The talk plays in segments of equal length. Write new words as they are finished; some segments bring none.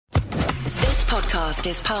podcast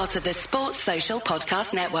is part of the Sports Social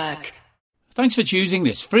Podcast Network. Thanks for choosing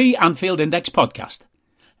this free Anfield Index podcast.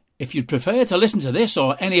 If you'd prefer to listen to this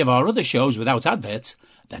or any of our other shows without adverts,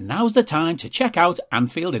 then now's the time to check out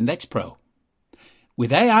Anfield Index Pro.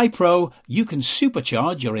 With AEye Pro, you can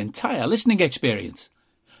supercharge your entire listening experience.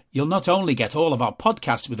 You'll not only get all of our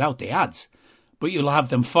podcasts without the ads, but you'll have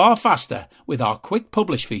them far faster with our quick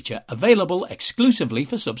publish feature available exclusively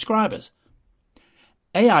for subscribers.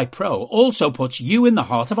 AEye Pro also puts you in the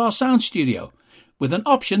heart of our sound studio, with an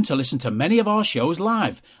option to listen to many of our shows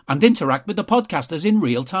live and interact with the podcasters in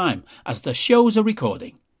real time as the shows are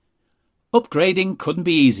recording. Upgrading couldn't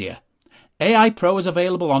be easier. AEye Pro is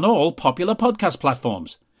available on all popular podcast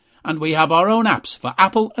platforms, and we have our own apps for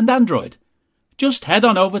Apple and Android. Just head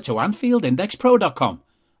on over to AnfieldIndexPro.com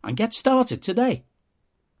and get started today.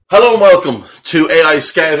 Hello and welcome to AEye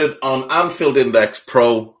Scouted on Anfield Index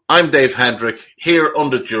Pro. I'm Dave Hendrick, here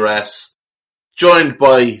under duress, joined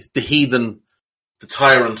by the heathen, the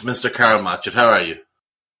tyrant, Mr. Carl Matchett. How are you?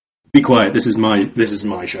 Be quiet. This is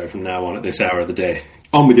my show from now on at this hour of the day.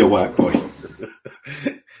 On with your work, boy.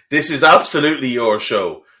 This is absolutely your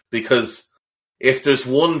show, because if there's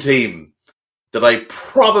one team that I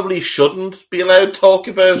probably shouldn't be allowed to talk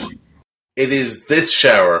about, it is this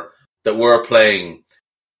shower that we're playing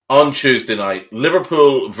on Tuesday night.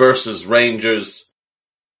 Liverpool versus Rangers.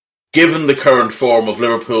 Given the current form of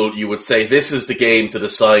Liverpool, you would say this is the game to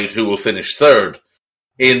decide who will finish third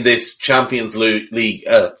in this Champions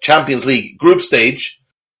League group stage.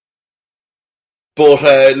 But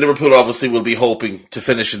Liverpool obviously will be hoping to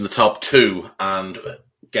finish in the top two and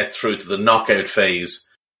get through to the knockout phase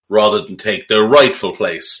rather than take their rightful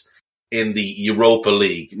place in the Europa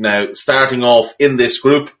League. Now, starting off in this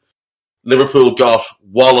group, Liverpool got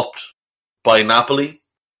walloped by Napoli,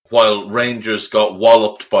 while Rangers got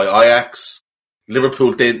walloped by Ajax.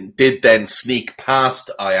 Liverpool did then sneak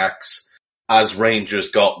past Ajax as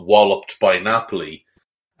Rangers got walloped by Napoli.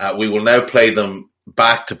 We will now play them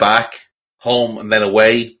back-to-back, home and then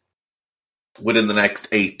away, within the next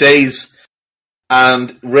 8 days.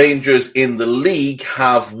 And Rangers in the league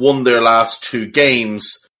have won their last two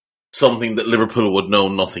games, something that Liverpool would know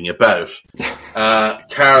nothing about.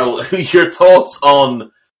 Carl, your thoughts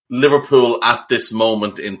on Liverpool at this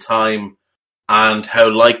moment in time and how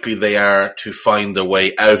likely they are to find their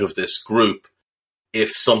way out of this group if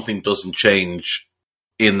something doesn't change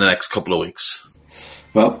in the next couple of weeks?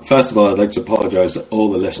 Well, first of all, I'd like to apologise to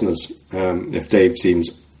all the listeners. If Dave seems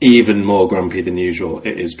even more grumpy than usual,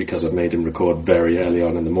 it is because I've made him record very early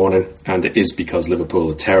on in the morning, and it is because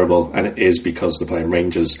Liverpool are terrible, and it is because they're playing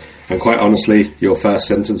Rangers. And quite honestly, your first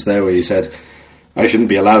sentence there where you said, I shouldn't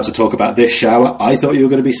be allowed to talk about this shower, I thought you were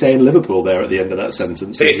going to be saying Liverpool there at the end of that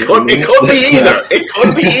sentence. It could be either. It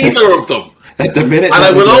could be either of them. At the minute, and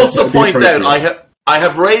I will also point out, I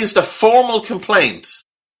have raised a formal complaint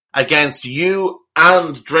against you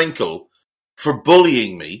and Drinkle for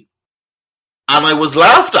bullying me, and I was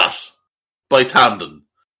laughed at by Tandon.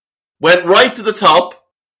 Went right to the top,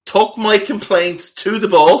 took my complaint to the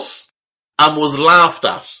boss, and was laughed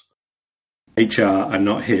at. HR are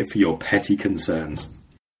not here for your petty concerns.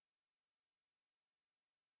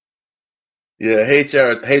 Yeah,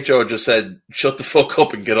 HR just said, shut the fuck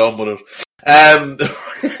up and get on with it.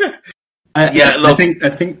 I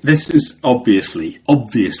think this is obviously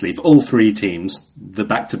for all three teams, the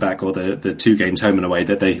back-to-back or the two games home and away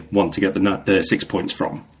that they want to get the 6 points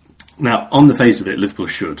from. Now, on the face of it, Liverpool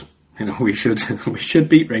should. We should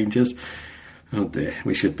beat Rangers. Oh dear,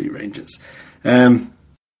 we should beat Rangers.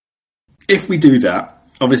 If we do that,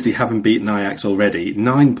 obviously having beaten Ajax already,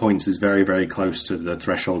 9 points is very, very close to the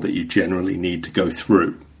threshold that you generally need to go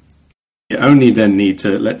through. You only then need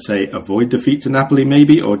to, let's say, avoid defeat to Napoli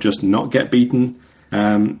maybe, or just not get beaten,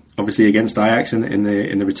 obviously against Ajax in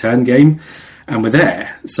the return game, and we're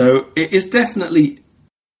there. So it is definitely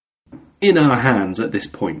in our hands at this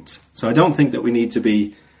point. So I don't think that we need to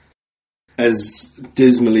be as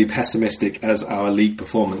dismally pessimistic as our league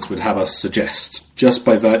performance would have us suggest, just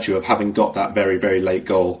by virtue of having got that very, very late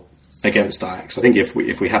goal against Ajax. I think if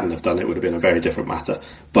we hadn't have done it, it would have been a very different matter.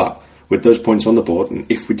 But with those points on the board, and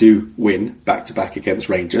if we do win back-to-back against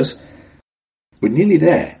Rangers, we're nearly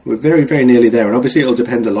there. We're very, very nearly there. And obviously it'll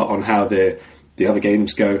depend a lot on how the other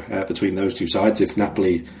games go between those two sides. If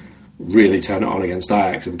Napoli really turn it on against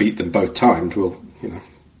Ajax and beat them both times, well,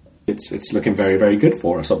 it's looking very, very good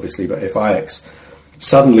for us, obviously. But if Ajax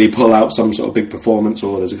suddenly pull out some sort of big performance,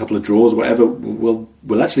 or there's a couple of draws, whatever,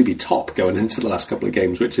 we'll actually be top going into the last couple of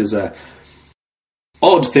games, which is a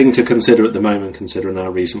odd thing to consider at the moment, considering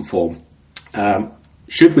our recent form.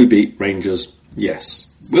 Should we beat Rangers? Yes.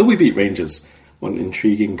 Will we beat Rangers? What an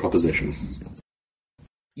intriguing proposition.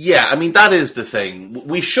 Yeah, I mean, that is the thing.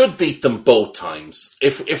 We should beat them both times.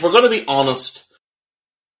 If we're going to be honest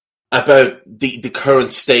about the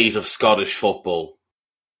current state of Scottish football,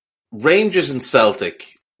 Rangers and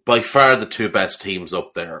Celtic, by far the two best teams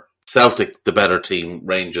up there. Celtic, the better team.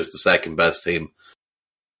 Rangers, the second best team.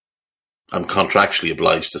 I'm contractually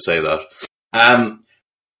obliged to say that.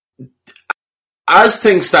 As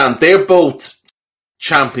things stand, they're both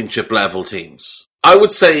championship level teams. I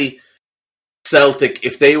would say Celtic,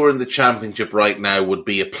 if they were in the championship right now, would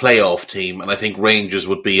be a playoff team, and I think Rangers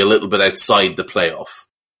would be a little bit outside the playoff.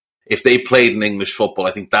 If they played in English football,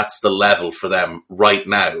 I think that's the level for them right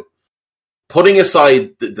now. Putting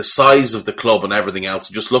aside the size of the club and everything else,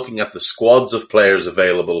 just looking at the squads of players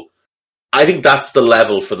available, I think that's the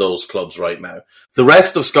level for those clubs right now. The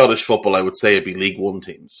rest of Scottish football, I would say, would be League One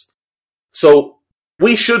teams. So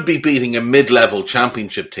we should be beating a mid-level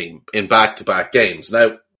championship team in back-to-back games.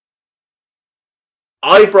 Now,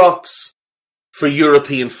 Ibrox for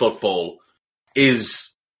European football is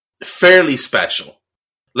fairly special.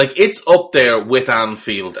 Like, it's up there with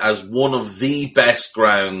Anfield as one of the best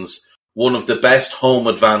grounds, one of the best home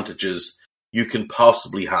advantages you can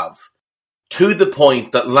possibly have. To the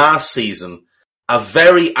point that last season, a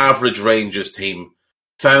very average Rangers team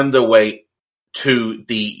found their way to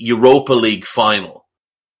the Europa League final,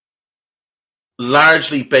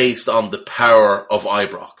 largely based on the power of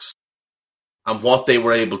Ibrox and what they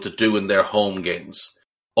were able to do in their home games,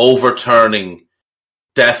 overturning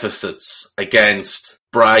deficits against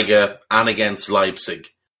Braga and against Leipzig,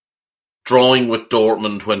 drawing with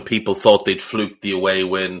Dortmund when people thought they'd fluked the away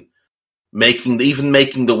win, making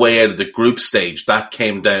the way out of the group stage. That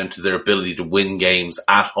came down to their ability to win games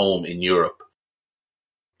at home in Europe.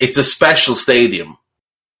 It's a special stadium,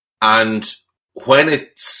 and when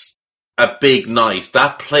it's a big night,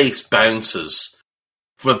 that place bounces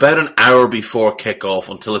from about an hour before kickoff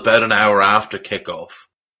until about an hour after kickoff.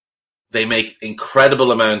 They make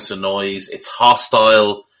incredible amounts of noise. It's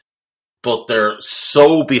hostile, but they're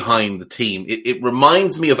so behind the team. It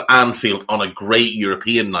reminds me of Anfield on a great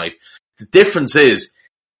European night. The difference is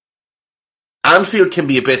Anfield can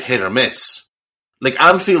be a bit hit or miss. Like,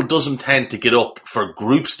 Anfield doesn't tend to get up for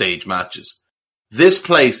group stage matches. This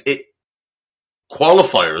place,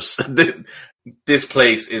 qualifiers, this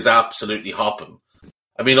place is absolutely hopping.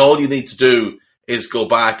 I mean, all you need to do is go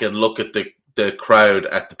back and look at the crowd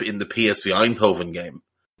in the PSV Eindhoven game.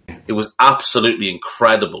 It was absolutely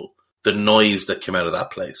incredible, the noise that came out of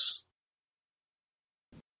that place.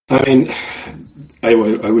 I mean, I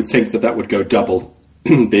would think that would go double,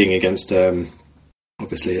 being against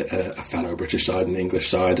obviously a fellow British side and English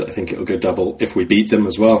side. I think it'll go double if we beat them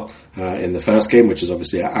as well in the first game, which is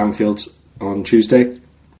obviously at Anfield on Tuesday.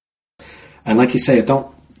 And like you say, I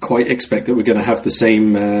don't quite expect that we're going to have the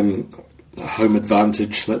same home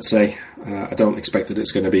advantage, let's say. I don't expect that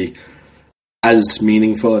it's going to be as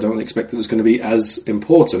meaningful. I don't expect that it's going to be as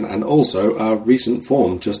important. And also, our recent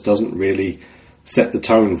form just doesn't really set the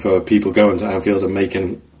tone for people going to Anfield and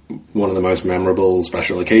making one of the most memorable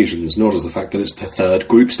special occasions, nor does the fact that it's the third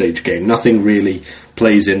group stage game. Nothing really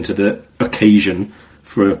plays into the occasion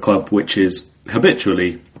for a club which is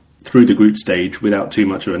habitually through the group stage without too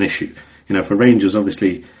much of an issue. You know, for Rangers,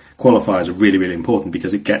 obviously, qualifiers are really, really important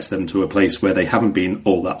because it gets them to a place where they haven't been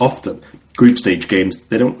all that often. Group stage games,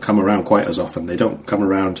 they don't come around quite as often. They don't come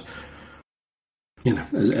around, you know,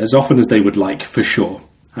 as often as they would like, for sure.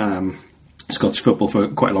 Scottish football for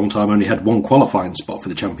quite a long time only had one qualifying spot for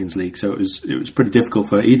the Champions League, so it was pretty difficult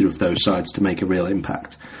for either of those sides to make a real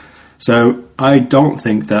impact. So I don't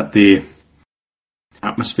think that the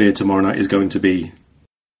atmosphere tomorrow night is going to be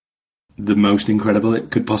the most incredible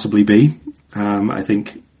it could possibly be. I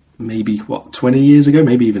think maybe, 20 years ago,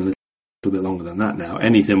 maybe even a little bit longer than that now,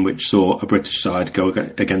 anything which saw a British side go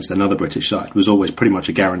against another British side was always pretty much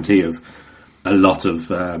a guarantee of a lot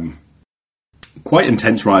of quite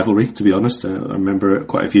intense rivalry, to be honest. I remember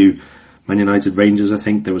quite a few Man United Rangers, I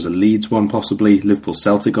think. There was a Leeds one, possibly. Liverpool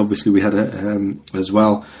Celtic, obviously, we had as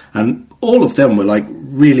well. And all of them were like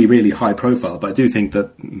really, really high profile. But I do think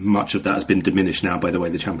that much of that has been diminished now by the way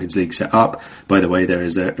the Champions League set up. By the way, there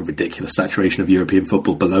is a ridiculous saturation of European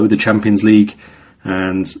football below the Champions League.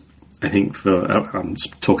 And I think I'm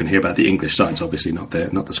talking here about the English sides, obviously, not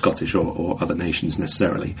the Scottish or other nations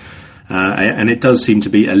necessarily. And it does seem to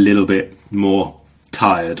be a little bit more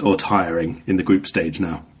tired or tiring in the group stage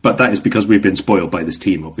now. But that is because we've been spoiled by this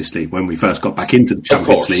team, obviously. When we first got back into the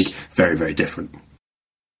Champions League, very, very different.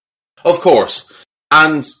 Of course.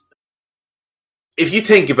 And if you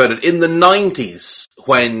think about it, in the 90s,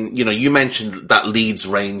 when, you know, you mentioned that Leeds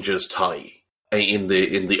Rangers tie in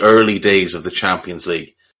the early days of the Champions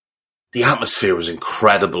League, the atmosphere was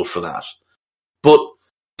incredible for that. But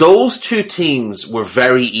those two teams were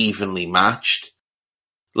very evenly matched.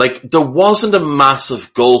 Like, there wasn't a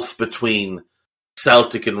massive gulf between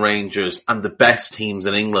Celtic and Rangers and the best teams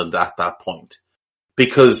in England at that point.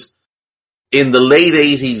 Because in the late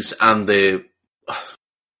 80s and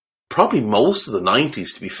probably most of the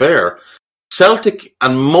 90s, to be fair, Celtic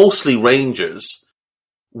and mostly Rangers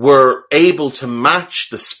were able to match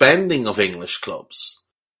the spending of English clubs.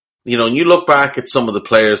 You know, and you look back at some of the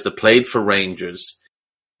players that played for Rangers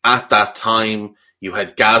at that time, you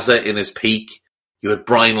had Gaza in his peak, you had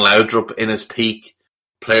Brian Laudrup in his peak,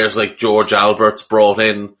 players like George Alberts brought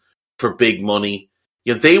in for big money.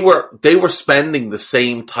 You know, they were spending the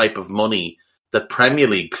same type of money that Premier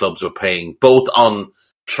League clubs were paying, both on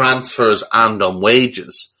transfers and on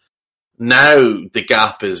wages. Now the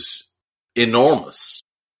gap is enormous.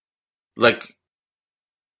 Like,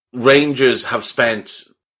 Rangers have spent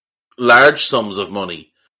large sums of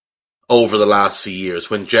money over the last few years.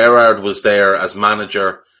 When Gerrard was there as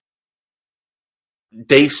manager,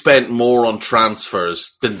 they spent more on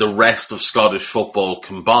transfers than the rest of Scottish football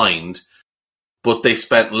combined, but they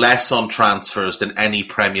spent less on transfers than any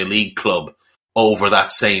Premier League club over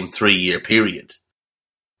that same 3-year period.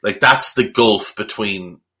 Like, that's the gulf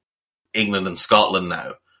between England and Scotland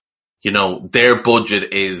now. You know, their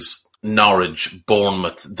budget is Norwich,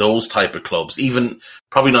 Bournemouth, those type of clubs. Even,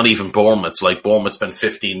 probably not even Bournemouth's. Like, Bournemouth spent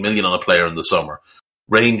 15 million on a player in the summer.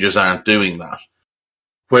 Rangers aren't doing that.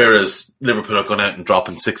 Whereas Liverpool are going out and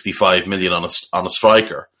dropping 65 million on a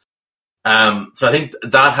striker. So I think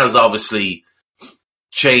that has obviously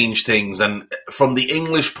changed things. And from the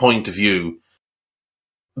English point of view,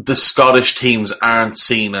 the Scottish teams aren't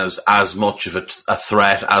seen as much of a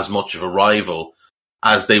threat, as much of a rival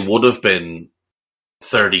as they would have been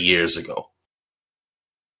 30 years ago.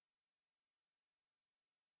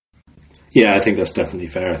 Yeah, I think that's definitely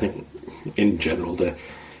fair. I think in general the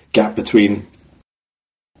gap between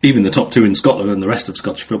even the top two in Scotland and the rest of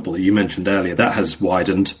Scottish football that you mentioned earlier, that has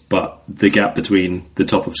widened, but the gap between the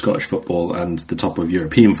top of Scottish football and the top of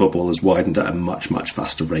European football has widened at a much, much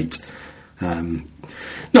faster rate.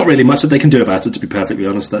 Not really much that they can do about it, to be perfectly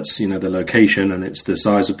honest. That's, you know, the location, and it's the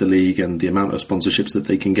size of the league and the amount of sponsorships that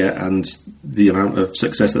they can get and the amount of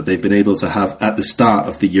success that they've been able to have at the start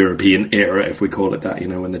of the European era, if we call it that, you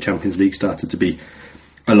know, when the Champions League started to be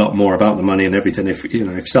a lot more about the money and everything.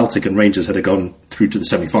 If Celtic and Rangers had gone through to the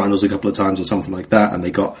semi-finals a couple of times or something like that, and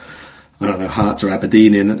they got, I don't know, Hearts or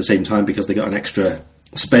Aberdeen in at the same time because they got an extra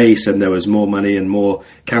space and there was more money and more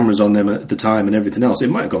cameras on them at the time and everything else, it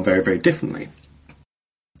might have gone very, very differently.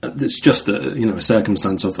 It's just a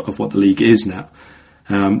circumstance of what the league is now.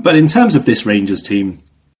 But in terms of this Rangers team,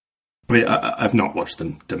 I mean, I've not watched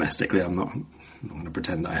them domestically. I'm not going to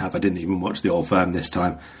pretend that I have. I didn't even watch the Old Firm this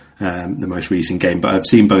time, the most recent game. But I've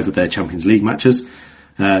seen both of their Champions League matches,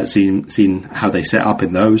 seen how they set up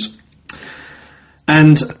in those.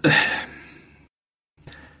 And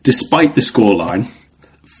despite the scoreline,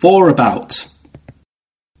 for about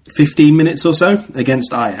 15 minutes or so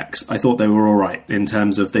against Ajax, I thought they were all right in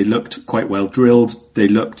terms of they looked quite well drilled. They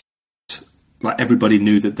looked like everybody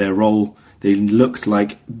knew that their role. They looked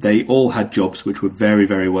like they all had jobs which were very,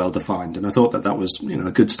 very well defined. And I thought that was,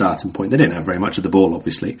 a good starting point. They didn't have very much of the ball,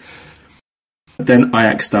 obviously. But then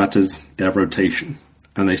Ajax started their rotation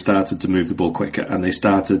and they started to move the ball quicker and they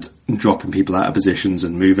started dropping people out of positions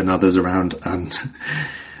and moving others around. And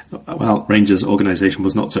well, Rangers' organisation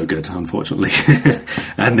was not so good, unfortunately.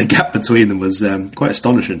 And the gap between them was quite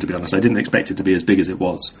astonishing, to be honest. I didn't expect it to be as big as it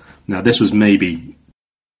was. Now, this was maybe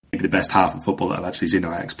the best half of football that I've actually seen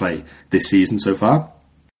Ajax play this season so far.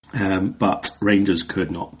 But Rangers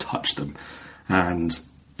could not touch them. And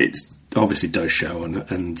it obviously does show.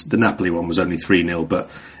 And the Napoli one was only 3-0,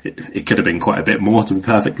 but it could have been quite a bit more, to be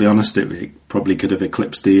perfectly honest. It probably could have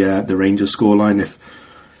eclipsed the Rangers scoreline if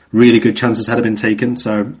really good chances had been taken.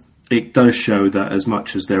 So it does show that as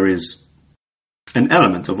much as there is an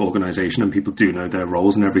element of organisation and people do know their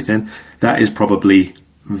roles and everything, that is probably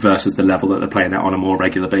versus the level that they're playing at on a more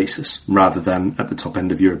regular basis rather than at the top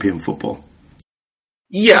end of European football.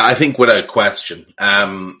 Yeah, I think without question.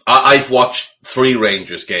 I've watched 3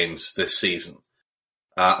 Rangers games this season.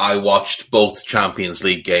 I watched both Champions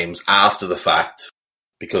League games after the fact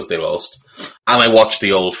because they lost, and I watched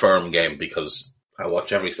the Old Firm game because I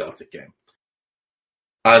watch every Celtic game.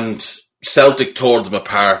 And Celtic tore them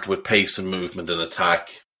apart with pace and movement and attack.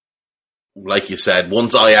 Like you said,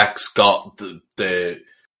 once Ajax got the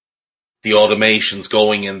automations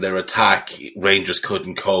going in their attack, Rangers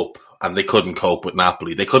couldn't cope. And they couldn't cope with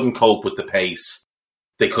Napoli. They couldn't cope with the pace.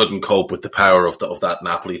 They couldn't cope with the power of that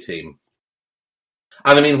Napoli team.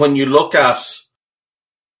 And I mean, when you look at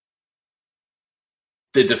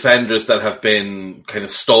the defenders that have been kind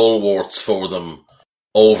of stalwarts for them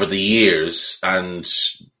over the years, and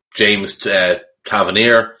James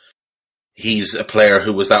Tavernier, he's a player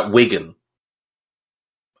who was at Wigan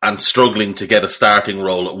and struggling to get a starting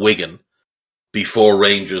role at Wigan before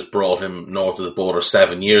Rangers brought him north of the border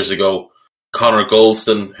 7 years ago. Connor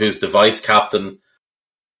Goldston, who's the vice-captain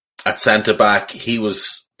at centre-back, he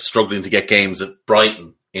was struggling to get games at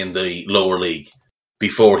Brighton in the lower league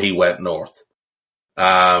before he went north.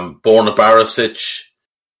 Borna Barisic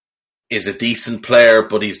is a decent player,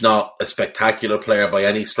 but he's not a spectacular player by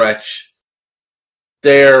any stretch.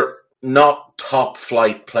 They're not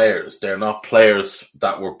top-flight players. They're not players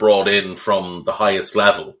that were brought in from the highest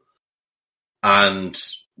level. And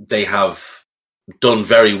they have done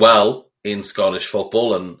very well in Scottish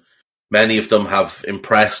football, and many of them have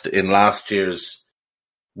impressed in last year's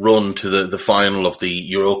run to the final of the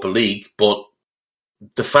Europa League. But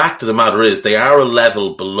the fact of the matter is they are a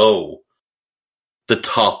level below the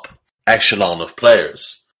top echelon of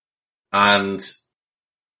players. And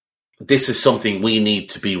this is something we need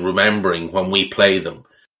to be remembering when we play them.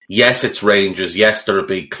 Yes, it's Rangers. Yes, they're a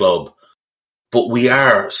big club. But we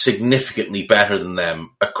are significantly better than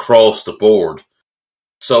them across the board.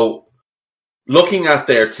 So, looking at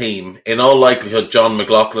their team, in all likelihood, John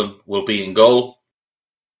McLaughlin will be in goal.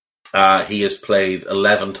 He has played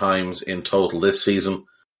 11 times in total this season.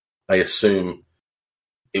 I assume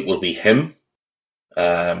it will be him.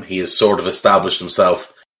 He has sort of established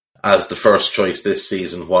himself as the first choice this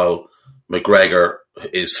season, while McGregor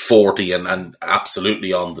is 40 and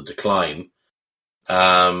absolutely on the decline.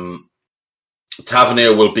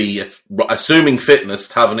 Tavernier will be, assuming fitness,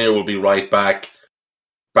 Tavernier will be right back.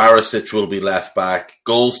 Barisic will be left back.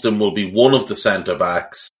 Goldston will be one of the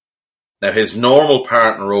centre-backs. Now, his normal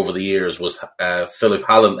partner over the years was Philip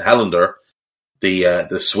Helander,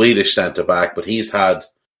 the Swedish centre-back, but he's had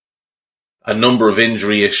a number of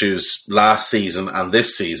injury issues last season and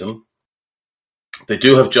this season. They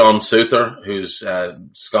do have John Souther, who's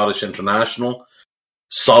Scottish international.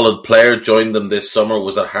 Solid player, joined them this summer,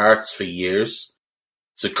 was at Hearts for years.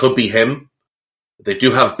 So it could be him. They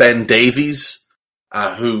do have Ben Davies,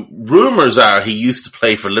 who rumours are he used to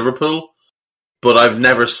play for Liverpool, but I've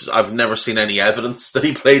never seen any evidence that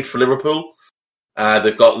he played for Liverpool.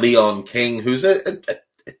 They've got Leon King, who's a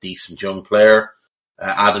decent young player.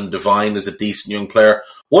 Adam Devine is a decent young player.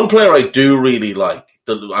 One player I do really like,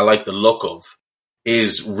 I like the look of,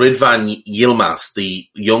 is Ridvan Yilmaz, the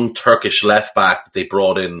young Turkish left-back that they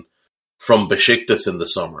brought in from Besiktas in the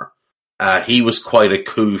summer. He was quite a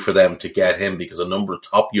coup for them to get him because a number of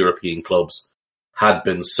top European clubs had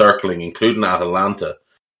been circling, including Atalanta,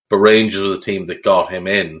 but Rangers were the team that got him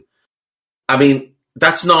in. I mean,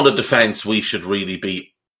 that's not a defence we should really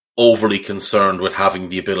be overly concerned with having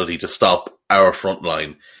the ability to stop our front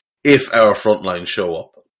line if our front line show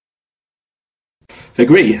up.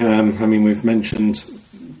 Agree. I mean, we've mentioned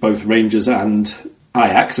both Rangers and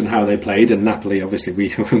Ajax and how they played, and Napoli, obviously, we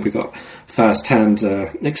got first-hand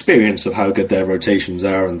experience of how good their rotations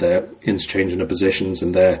are and their interchanging of positions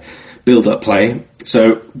and their build-up play.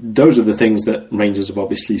 So those are the things that Rangers have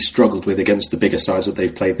obviously struggled with against the bigger sides that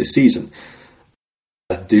they've played this season.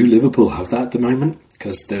 Do Liverpool have that at the moment?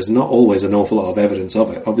 Because there's not always an awful lot of evidence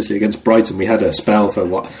of it. Obviously, against Brighton, we had a spell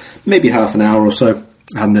for, maybe half an hour or so,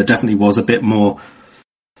 and there definitely was a bit more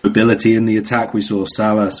mobility in the attack. We saw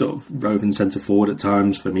Salah sort of roving centre forward at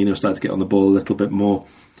times. Firmino started to get on the ball a little bit more.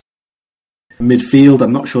 Midfield,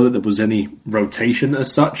 I'm not sure that there was any rotation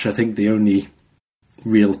as such. I think the only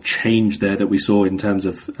real change there that we saw in terms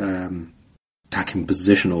of attacking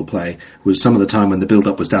positional play was some of the time when the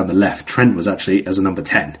build-up was down the left. Trent was actually as a number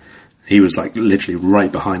 10. He was like literally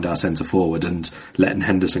right behind our centre forward and letting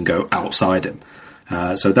Henderson go outside him.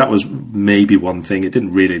 So that was maybe one thing. It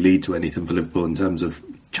didn't really lead to anything for Liverpool in terms of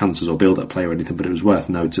chances or build-up play or anything, but it was worth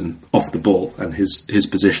noting off the ball and his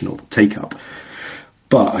positional take-up.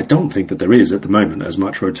 But I don't think that there is at the moment as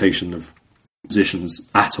much rotation of positions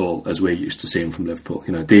at all as we're used to seeing from Liverpool.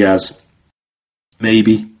 You know, Diaz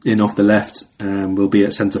maybe in off the left will be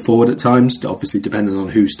at centre forward at times, obviously depending on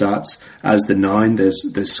who starts as the 9.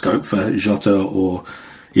 There's scope for Jota or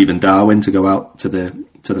even Darwin to go out to the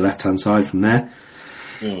left-hand side from there.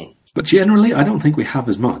 But generally, I don't think we have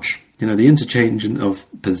as much. You know, the interchange of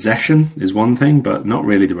possession is one thing, but not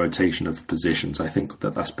really the rotation of positions. I think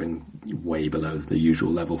that's been way below the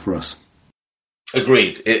usual level for us.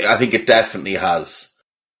 Agreed. I think it definitely has.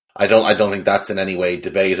 I don't think that's in any way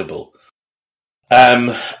debatable.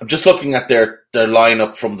 I'm just looking at their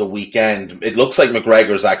lineup from the weekend. It looks like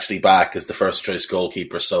McGregor's actually back as the first choice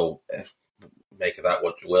goalkeeper, so make of that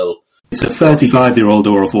what you will. It's a 35-year-old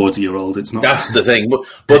or a 40-year-old. It's not. That's the thing.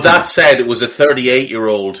 But that said, it was a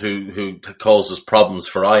 38-year-old who caused us problems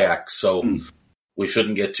for Ajax, so we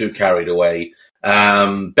shouldn't get too carried away.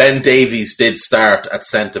 Ben Davies did start at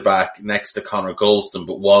centre-back next to Connor Golston,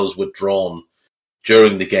 but was withdrawn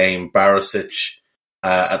during the game. Barisic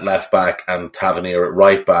at left-back and Tavernier at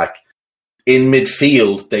right-back. In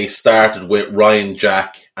midfield, they started with Ryan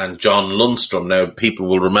Jack and John Lundstrom. Now, people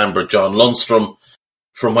will remember John Lundstrom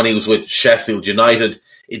from when he was with Sheffield United.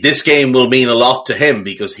 This game will mean a lot to him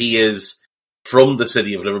because he is from the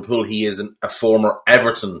city of Liverpool. He is a former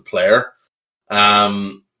Everton player.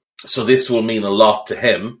 So this will mean a lot to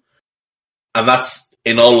him. And that's,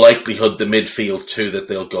 in all likelihood, the midfield too that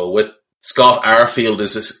they'll go with. Scott Arfield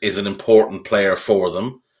is an important player for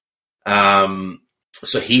them.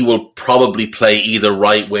 So he will probably play either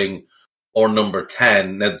right wing or number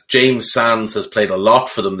 10. Now, James Sands has played a lot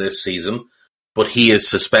for them this season, but he is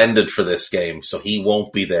suspended for this game, so he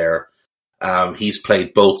won't be there. He's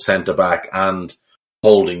played both centre-back and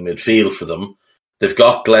holding midfield for them. They've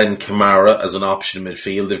got Glenn Kamara as an option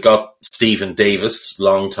midfield. They've got Stephen Davis,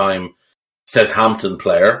 long-time Southampton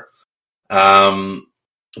player.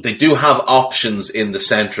 They do have options in the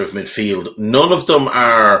centre of midfield. None of them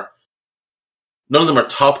are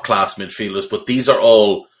top-class midfielders, but these are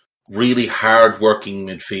all really hard-working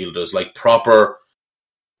midfielders, like proper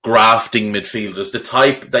grafting midfielders, the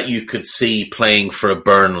type that you could see playing for a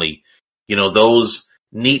Burnley. You know, those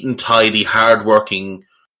neat and tidy, hard-working,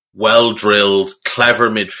 well-drilled, clever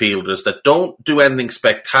midfielders that don't do anything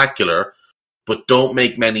spectacular, but don't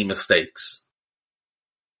make many mistakes.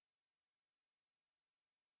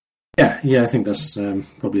 Yeah, I think that's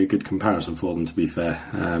probably a good comparison for them, to be fair.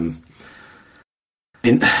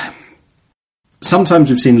 Sometimes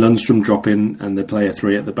we've seen Lundstrom drop in and they play a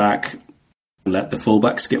 3 at the back and let the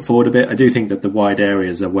fullbacks get forward a bit. I do think that the wide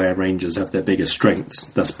areas are where Rangers have their biggest strengths.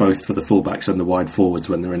 That's both for the fullbacks and the wide forwards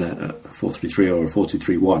when they're in a 4-3-3 or a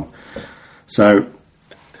 4-2-3-1. So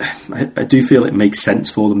I do feel it makes sense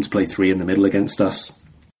for them to play 3 in the middle against us.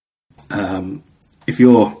 If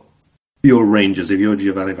you're Rangers, if you're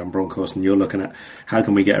Giovanni Van Bronckhorst and you're looking at how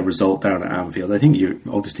can we get a result down at Anfield, I think you're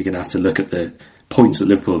obviously going to have to look at the points that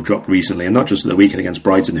Liverpool have dropped recently, and not just at the weekend against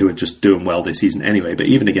Brighton, who are just doing well this season anyway, but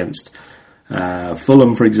even against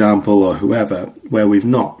Fulham, for example, or whoever, where we've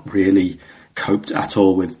not really coped at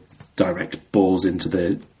all with direct balls into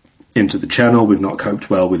the channel. We've not coped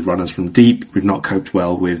well with runners from deep. We've not coped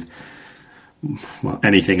well with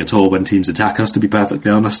anything at all when teams attack us, to be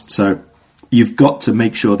perfectly honest. So you've got to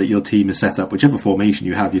make sure that your team is set up, whichever formation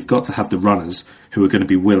you have, you've got to have the runners who are going to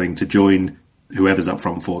be willing to join whoever's up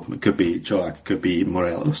front for them. It could be Cholak, it could be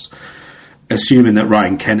Morelos. Assuming that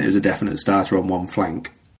Ryan Kent is a definite starter on one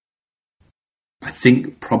flank, I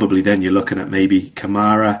think probably then you're looking at maybe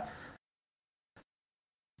Kamara.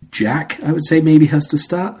 Jack, I would say, maybe has to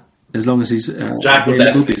start, as long as he's Jack will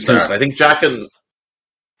definitely start. I think Jack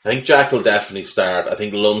will definitely start. I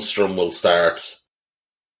think Lundstrom will start.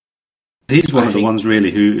 He's one of the ones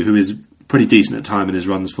really who is pretty decent at time in his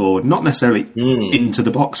runs forward. Not necessarily into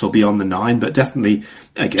the box or beyond the 9, but definitely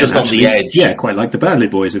again, just on the edge. Yeah, quite like the Burnley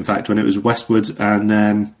boys, in fact, when it was Westwood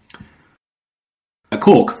and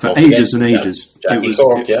Cork for ages and ages.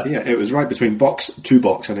 It was right between two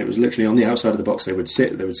box, and it was literally on the outside of the box. They would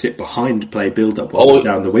sit behind, play build up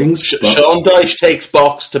down the wings. Sean Dyche takes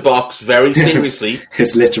box to box very seriously.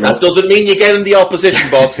 It's literal. That doesn't mean you get in the opposition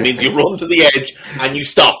box. It means you run to the edge and you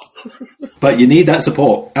stop. But you need that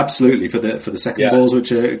support, absolutely, for the second balls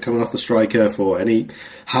which are coming off the striker, for any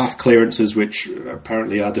half clearances which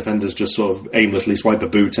apparently our defenders just sort of aimlessly swipe a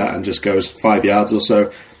boot at and just goes 5 yards or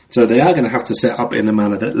so. So they are going to have to set up in a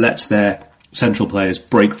manner that lets their central players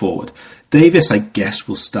break forward. Davis, I guess,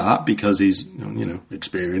 will start because he's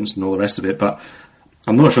experienced and all the rest of it, but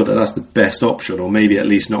I'm not sure that that's the best option, or maybe at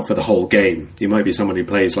least not for the whole game. He might be someone who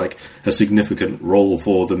plays like a significant role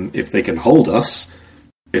for them if they can hold us.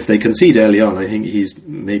 If they concede early on, I think he's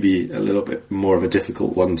maybe a little bit more of a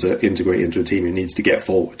difficult one to integrate into a team who needs to get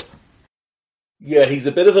forward. Yeah, he's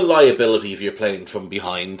a bit of a liability if you're playing from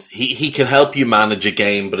behind. He can help you manage a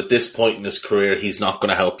game, but at this point in his career, he's not going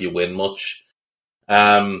to help you win much.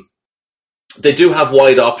 They do have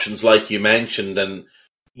wide options, like you mentioned, and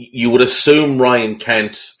you would assume Ryan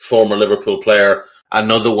Kent, former Liverpool player,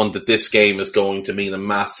 another one that this game is going to mean a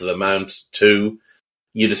massive amount to.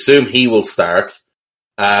 You'd assume he will start.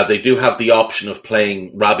 They do have the option of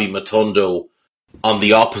playing Rabbi Matondo on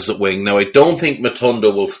the opposite wing. Now, I don't think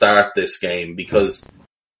Matondo will start this game, because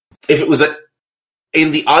if it was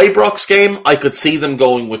in the Ibrox game, I could see them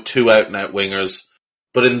going with 2 out-and-out wingers,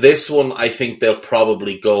 But in this one, I think they'll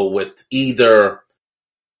probably go with either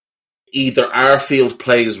Arfield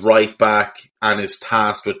plays right back and is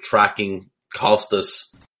tasked with tracking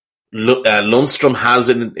Costas. Lundstrom has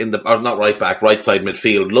not right back, right side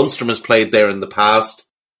midfield. Lundstrom has played there in the past,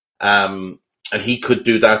 and he could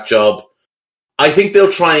do that job. I think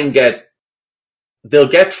they'll try and get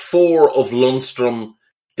 4 of Lundstrom,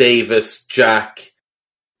 Davis, Jack,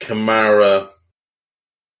 Kamara,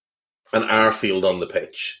 and Arfield on the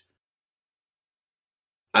pitch.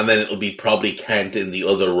 And then it'll be probably Kent in the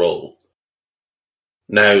other role.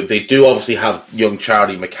 Now, they do obviously have young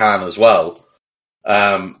Charlie McCann as well,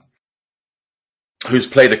 who's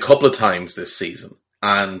played a couple of times this season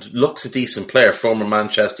and looks a decent player, former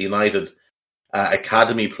Manchester United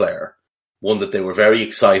academy player, one that they were very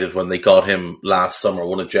excited when they got him last summer,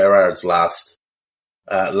 one of Gerrard's last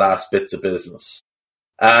bits of business.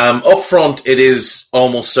 Up front, it is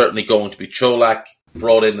almost certainly going to be Čolak,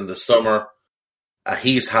 brought in the summer.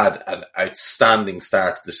 He's had an outstanding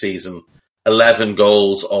start to the season, 11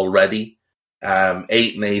 goals already, 8 and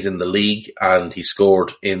 8 in the league, and he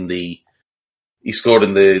scored in the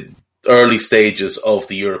early stages of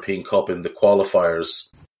the European Cup in the qualifiers.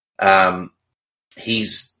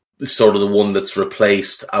 He's sort of the one that's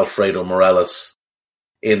replaced Alfredo Morelos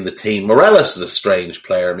in the team. Morelos is a strange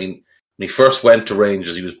player. I mean, when he first went to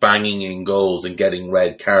Rangers, he was banging in goals and getting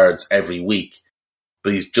red cards every week.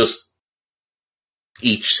 But he's just,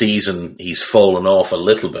 each season, he's fallen off a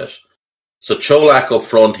little bit. So Čolak up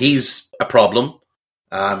front, he's a problem.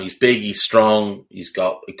 He's big, he's strong, he's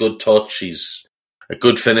got a good touch, he's a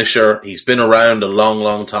good finisher. He's been around a long,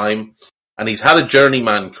 long time. And he's had a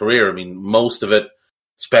journeyman career. I mean, most of it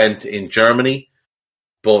spent in Germany.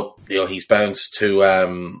 But, he's bounced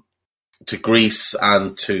to Greece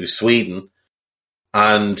and to Sweden,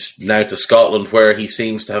 and now to Scotland, where he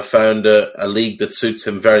seems to have found a league that suits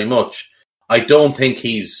him very much. I don't think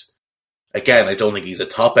he's a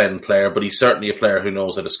top-end player, but he's certainly a player who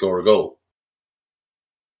knows how to score a goal.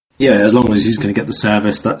 Yeah, as long as he's going to get the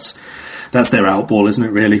service, that's their outball, isn't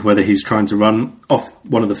it, really? Whether he's trying to run off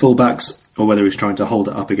one of the fullbacks or whether he's trying to hold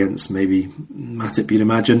it up against maybe Matip, you'd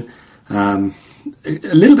imagine. A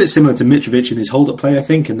little bit similar to Mitrovic in his hold-up play, I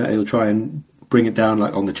think, in that he'll try and bring it down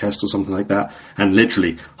like on the chest or something like that and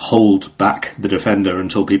literally hold back the defender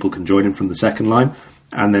until people can join him from the second line.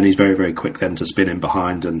 And then he's very, very quick then to spin in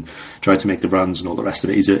behind and try to make the runs and all the rest of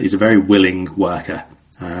it. He's a very willing worker.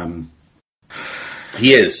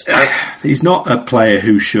 He is. He's not a player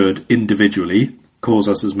who should individually cause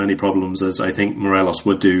us as many problems as I think Morelos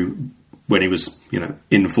would do when he was,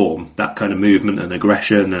 in form. That kind of movement and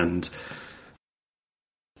aggression and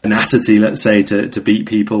tenacity, let's say, to beat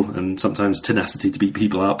people, and sometimes tenacity to beat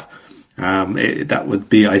people up. That would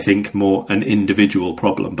be, I think, more an individual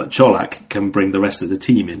problem. But Čolak can bring the rest of the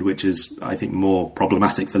team in, which is, I think, more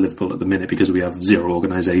problematic for Liverpool at the minute because we have zero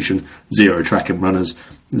organisation, zero track and runners,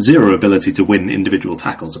 zero ability to win individual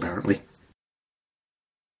tackles, apparently.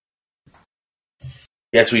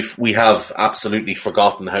 Yes, we have absolutely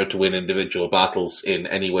forgotten how to win individual battles in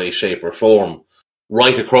any way, shape or form.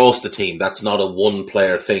 Right across the team, that's not a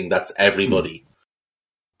one-player thing, that's everybody.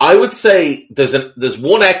 I would say there's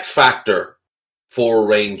one X factor for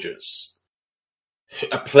Rangers.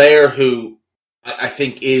 A player who I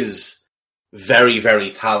think is very,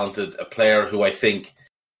 very talented. A player who I think,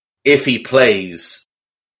 if he plays,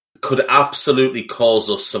 could absolutely cause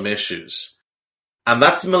us some issues. And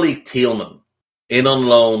that's Malik Thielman, in on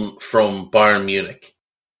loan from Bayern Munich.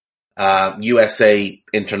 USA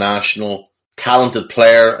international, talented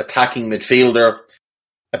player, attacking midfielder,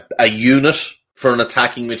 a unit for an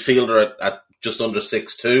attacking midfielder at just under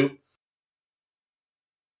 6'2".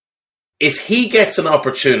 If he gets an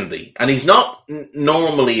opportunity, and he's not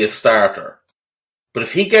normally a starter, but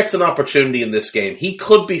if he gets an opportunity in this game, he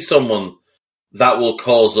could be someone that will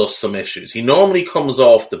cause us some issues. He normally comes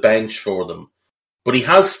off the bench for them, but he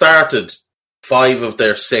has started 5 of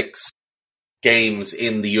their 6 games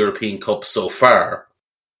in the European Cup so far.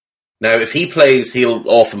 Now, if he plays, he'll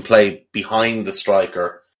often play behind the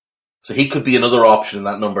striker, so he could be another option in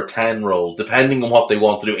that number 10 role, depending on what they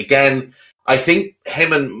want to do. Again, I think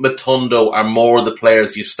him and Matondo are more the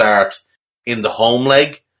players you start in the home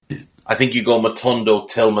leg. I think you go Matondo,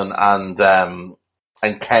 Tillman,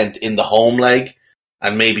 and Kent in the home leg,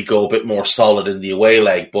 and maybe go a bit more solid in the away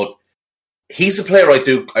leg. But he's a player I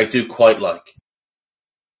do quite like.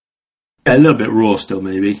 A little bit raw still,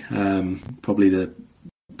 maybe. Probably the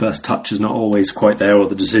first touch is not always quite there, or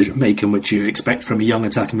the decision making which you expect from a young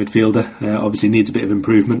attacking midfielder. Obviously needs a bit of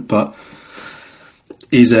improvement, but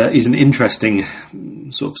he's an interesting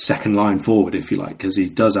sort of second line forward, if you like, because he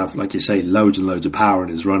does have, like you say, loads and loads of power in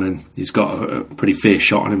his running. He's got a pretty fierce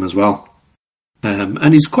shot on him as well.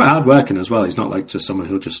 And he's quite hard working as well. He's not like just someone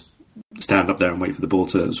who'll just stand up there and wait for the ball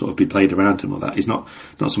to sort of be played around him or that. He's not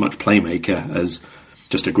so much playmaker as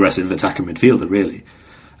just aggressive attacking midfielder, really.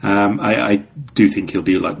 I do think he'll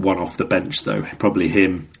be like one off the bench, though. Probably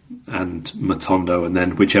him and Matondo, and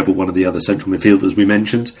then whichever one of the other central midfielders we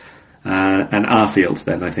mentioned. And Arfield,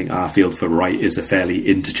 then. I think Arfield for right is a fairly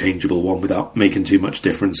interchangeable one without making too much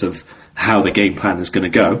difference of how the game plan is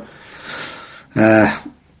going to go.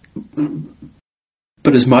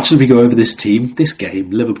 But as much as we go over this game,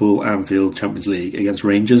 Liverpool, Anfield, Champions League against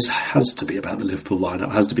Rangers, has to be about the Liverpool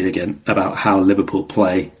lineup, has to be, again, about how Liverpool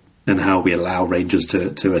play and how we allow Rangers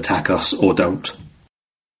to attack us or don't.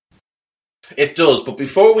 It does, but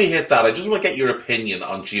before we hit that, I just want to get your opinion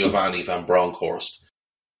on Giovanni van Bronckhorst.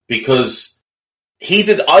 Because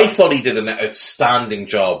I thought he did an outstanding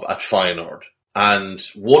job at Feyenoord and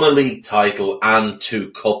won a league title and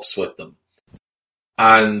 2 cups with them.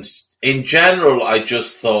 And in general, I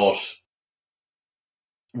just thought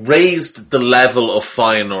raised the level of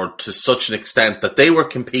Feyenoord to such an extent that they were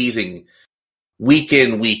competing week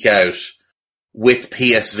in, week out with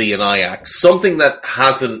PSV and Ajax, something that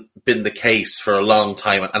hasn't been the case for a long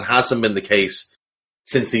time and hasn't been the case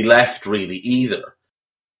since he left, really, either.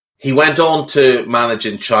 He went on to manage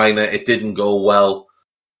in China. It didn't go well.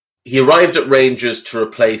 He arrived at Rangers to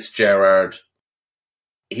replace Gerrard.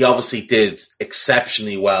 He obviously did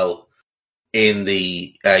exceptionally well in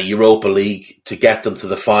the Europa League to get them to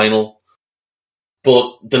the final.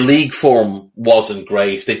 But the league form wasn't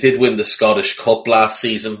great. They did win the Scottish Cup last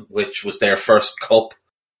season, which was their first cup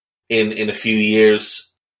in a few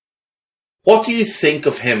years. What do you think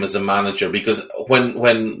of him as a manager? Because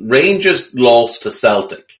when Rangers lost to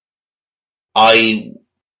Celtic, I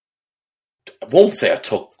won't say I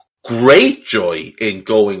took great joy in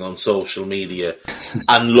going on social media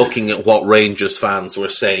and looking at what Rangers fans were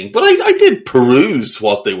saying, but I did peruse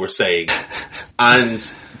what they were saying,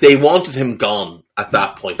 and they wanted him gone at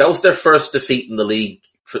that point. That was their first defeat in the league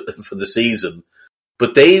for the season,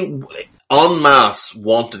 but they en masse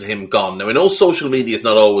wanted him gone. Now, I know social media is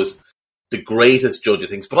not always the greatest judge of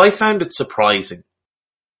things, but I found it surprising.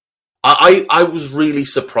 I was really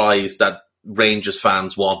surprised that Rangers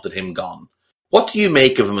fans wanted him gone. What do you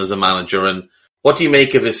make of him as a manager, and what do you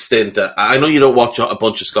make of his stint? I know you don't watch a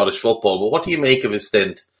bunch of Scottish football, but what do you make of his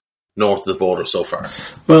stint north of the border so far?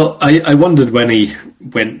 Well, I wondered when he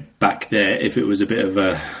went back there if it was a bit of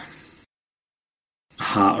a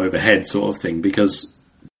heart over head sort of thing, because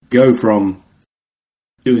go from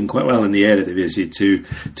doing quite well in the Eredivisie to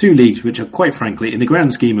 2 leagues which are, quite frankly, in the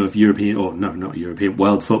grand scheme of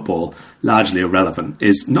world football, largely irrelevant,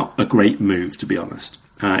 is not a great move, to be honest.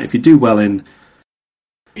 If you do well in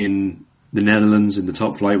the Netherlands, in the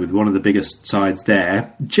top flight with one of the biggest sides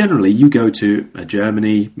there, generally you go to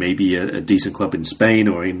Germany, maybe a decent club in Spain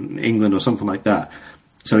or in England or something like that.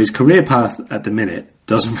 So his career path at the minute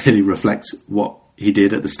doesn't really reflect what he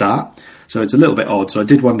did at the start. So it's a little bit odd. So I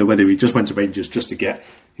did wonder whether he just went to Rangers just to get,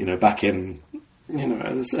 back in,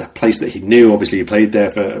 a place that he knew. Obviously he played there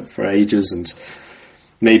for ages, and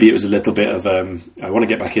maybe it was a little bit of, I want to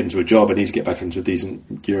get back into a job, I need to get back into a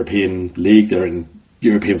decent European league or in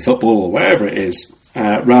European football or wherever it is,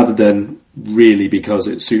 rather than really because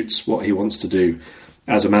it suits what he wants to do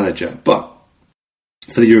as a manager. But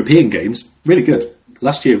for the European games, really good.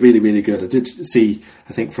 Last year, really, really good. I did see,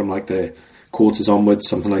 I think from like the quarters onwards,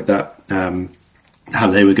 something like that, how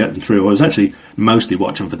they were getting through. I was actually mostly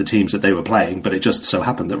watching for the teams that they were playing, but it just so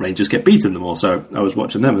happened that Rangers get beaten them all, so I was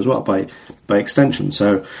watching them as well by extension.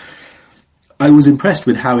 So I was impressed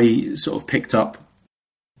with how he sort of picked up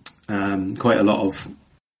quite a lot of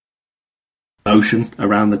motion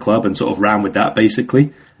around the club and sort of ran with that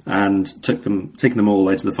basically, and taking them all the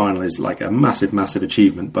way to the final is like a massive, massive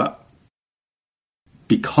achievement. But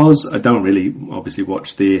because I don't really obviously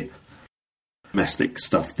watch the domestic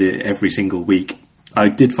stuff every single week, I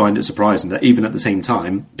did find it surprising that even at the same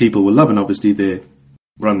time, people were loving obviously the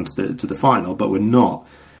run to the final, but were not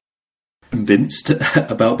convinced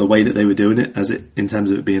about the way that they were doing it, in terms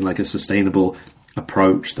of it being like a sustainable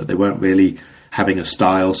approach, that they weren't really having a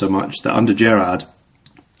style so much. That under Gerrard,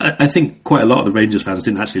 I think quite a lot of the Rangers fans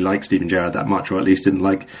didn't actually like Steven Gerrard that much, or at least didn't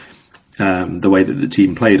like the way that the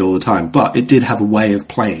team played all the time. But it did have a way of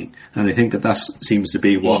playing, and I think that seems to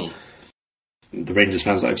be what the Rangers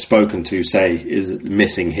fans that I've spoken to say is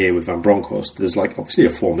missing here with Van Bronckhorst. There's like obviously a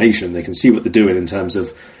formation, they can see what they're doing in terms of,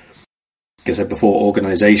 like I said before,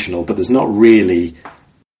 organisational, but there's not really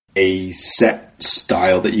a set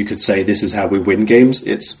style that you could say this is how we win games.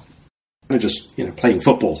 It's just playing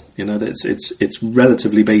football. It's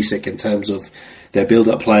relatively basic in terms of their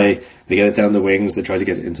build-up play. They get it down the wings. They try to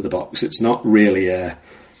get it into the box. It's not really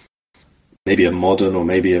maybe a modern or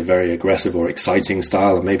maybe a very aggressive or exciting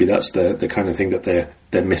style, and maybe that's the kind of thing that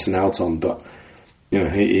they're missing out on. But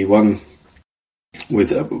he won with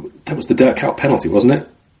that was the Dirk Kuyt penalty, wasn't it,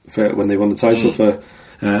 for when they won the title for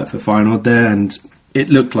Feyenoord there, and it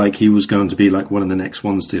looked like he was going to be like one of the next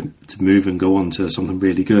ones to move and go on to something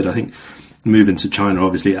really good. I think moving to China,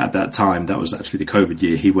 obviously at that time, that was actually the COVID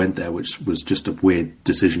year. He went there, which was just a weird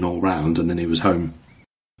decision all round, and then he was home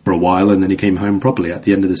for a while, and then he came home properly at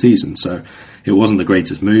the end of the season. So it wasn't the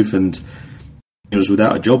greatest move, and he was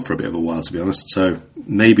without a job for a bit of a while, to be honest. So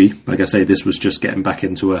maybe, like I say, this was just getting back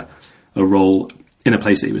into a role in a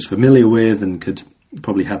place that he was familiar with and could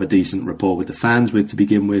probably have a decent rapport with the fans with to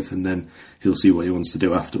begin with, and then he'll see what he wants to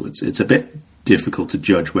do afterwards. It's a bit difficult to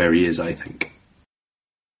judge where he is, I think.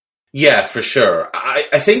 Yeah, for sure.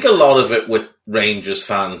 I think a lot of it with Rangers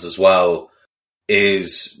fans as well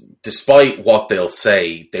is, despite what they'll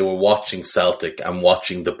say, they were watching Celtic and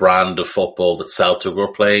watching the brand of football that Celtic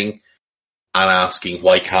were playing and asking,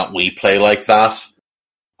 why can't we play like that?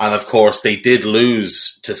 And of course, they did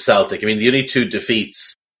lose to Celtic. I mean, the only two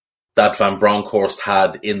defeats that Van Bronckhorst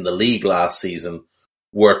had in the league last season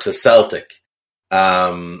were to Celtic.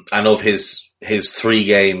 And of his 3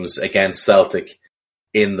 games against Celtic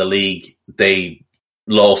in the league, they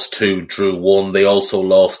lost 2, drew 1. They also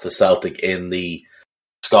lost to Celtic in the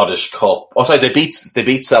Scottish Cup. Oh, sorry, they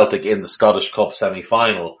beat Celtic in the Scottish Cup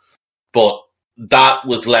semi-final, but that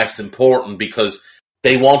was less important because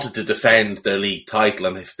they wanted to defend their league title,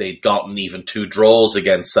 and if they'd gotten even 2 draws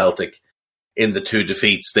against Celtic in the 2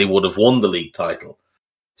 defeats, they would have won the league title.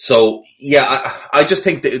 So, yeah, I just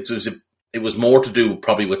think that it was more to do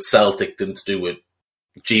probably with Celtic than to do with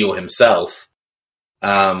Gio himself.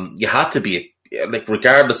 You had to be, like,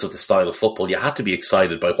 regardless of the style of football, you had to be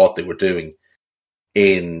excited by what they were doing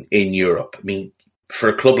in Europe. I mean, for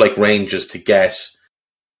a club like Rangers to get,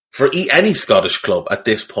 for any Scottish club at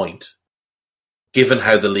this point, given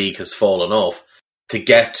how the league has fallen off, to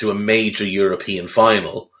get to a major European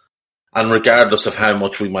final, and regardless of how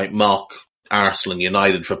much we might mock Arsenal and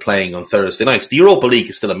United for playing on Thursday nights, the Europa League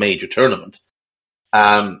is still a major tournament.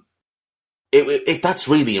 That's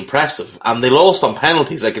really impressive. And they lost on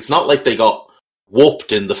penalties. Like, it's not like they got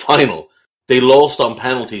whooped in the final. They lost on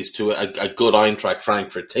penalties to a good Eintracht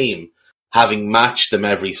Frankfurt team, having matched them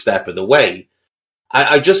every step of the way.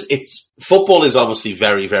 Football is obviously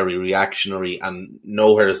very, very reactionary, and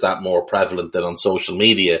nowhere is that more prevalent than on social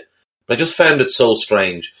media. But I just found it so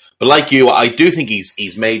strange. But like you, I do think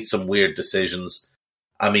he's made some weird decisions.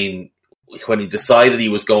 I mean, when he decided he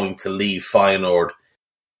was going to leave Feyenoord,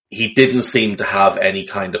 he didn't seem to have any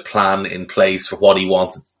kind of plan in place for what he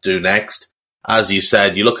wanted to do next. As you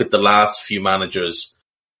said, you look at the last few managers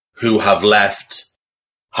who have left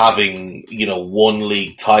having, won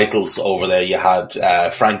league titles over there. You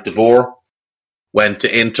had Frank de Boer, went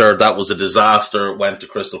to Inter, that was a disaster, went to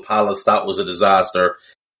Crystal Palace, that was a disaster,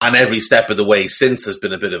 and every step of the way since has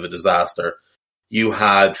been a bit of a disaster. You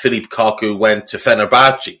had Philippe Koku, went to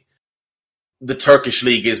Fenerbahce. The Turkish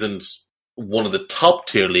league isn't one of the top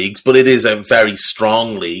tier leagues, but it is a very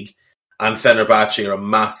strong league, and Fenerbahce are a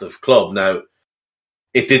massive club. Now,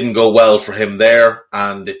 it didn't go well for him there,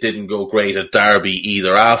 and it didn't go great at Derby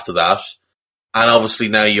either after that. And obviously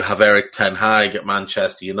now you have Erik ten Hag at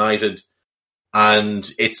Manchester United,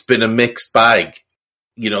 and it's been a mixed bag.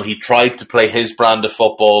 He tried to play his brand of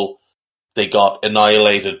football. They got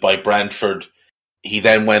annihilated by Brentford. He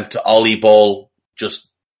then went to Ollie Ball, just,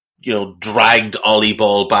 dragged Ollie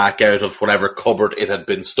Ball back out of whatever cupboard it had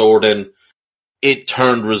been stored in. It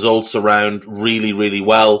turned results around really, really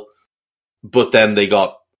well. But then they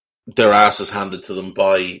got their asses handed to them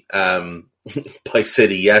by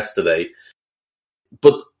City yesterday.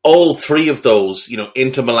 But all 3 of those,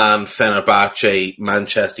 Inter Milan, Fenerbahce,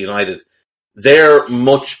 Manchester United, they're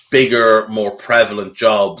much bigger, more prevalent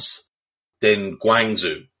jobs than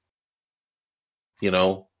Guangzhou.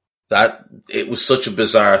 That it was such a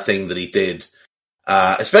bizarre thing that he did,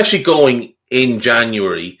 especially going in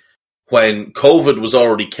January when COVID was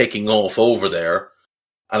already kicking off over there,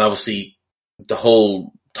 and obviously the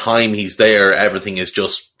whole time he's there, everything is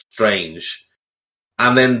just strange.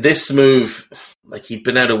 And then this move, like, he'd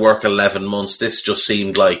been out of work 11 months. This just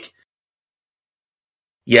seemed like,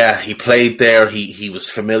 he played there. He was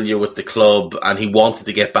familiar with the club, and he wanted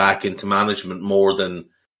to get back into management more than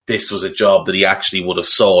this was a job that he actually would have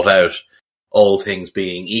sought out, all things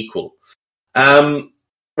being equal. Right,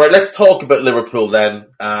 let's talk about Liverpool then.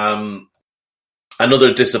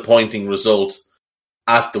 Another disappointing result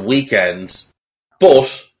at the weekend,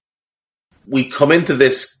 but we come into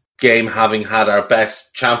this game having had our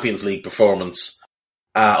best Champions League performance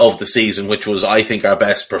of the season, which was, I think, our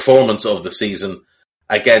best performance of the season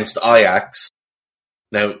against Ajax.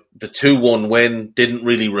 Now, the 2-1 win didn't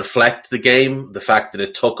really reflect the game. The fact that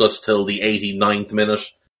it took us till the 89th minute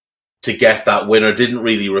to get that winner didn't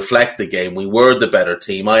really reflect the game. We were the better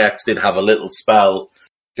team. Ajax did have a little spell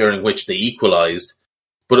during which they equalised,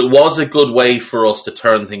 but it was a good way for us to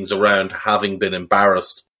turn things around, having been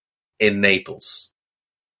embarrassed in Naples.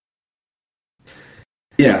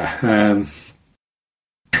 Yeah,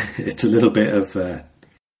 it's a little bit of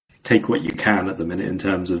take what you can at the minute in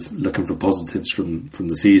terms of looking for positives from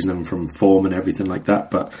the season and from form and everything like that.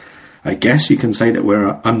 But I guess you can say that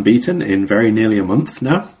we're unbeaten in very nearly a month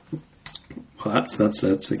now. Well, that's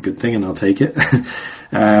a good thing, and I'll take it.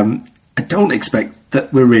 I don't expect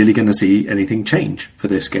that we're really going to see anything change for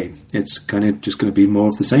this game. It's kind of just going to be more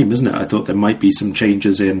of the same, isn't it? I thought there might be some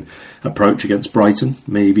changes in approach against Brighton,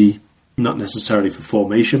 maybe not necessarily for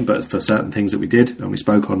formation, but for certain things that we did, and we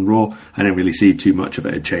spoke on Raw. I didn't really see too much of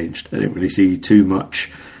it had changed. I didn't really see too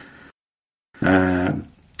much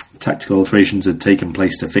tactical alterations had taken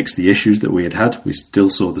place to fix the issues that we had. We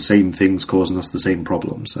still saw the same things causing us the same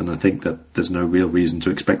problems, and I think that there's no real reason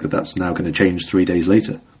to expect that that's now going to change 3 days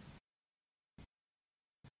later.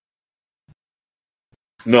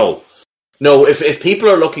 No, if people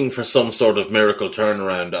are looking for some sort of miracle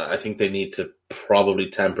turnaround, I think they need to probably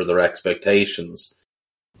temper their expectations.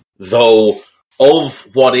 Though, of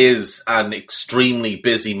what is an extremely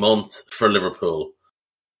busy month for Liverpool,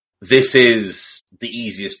 this is the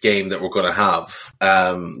easiest game that we're going to have.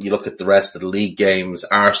 You look at the rest of the league games: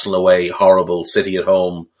 Arsenal away, horrible; City at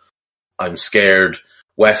home, I'm scared;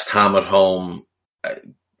 West Ham at home,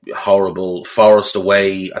 horrible; Forest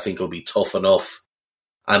away, I think it'll be tough enough;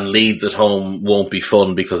 and Leeds at home won't be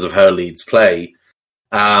fun because of how Leeds play.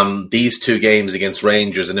 These two games against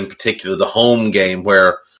Rangers, and in particular the home game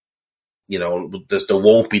where, you know, there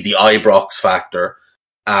won't be the Ibrox factor.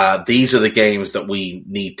 These are the games that we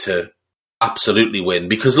need to absolutely win,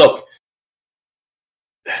 because look,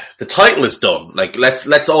 the title is done. Like,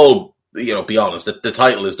 let's all, you know, be honest. The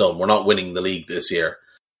title is done. We're not winning the league this year.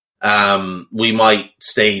 We might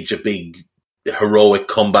stage a big heroic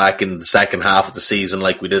comeback in the second half of the season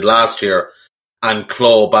like we did last year and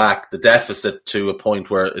claw back the deficit to a point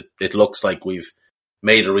where it looks like we've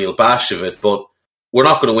made a real bash of it, but we're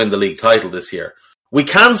not going to win the league title this year. We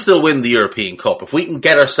can still win the European Cup. If we can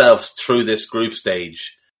get ourselves through this group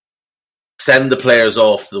stage, send the players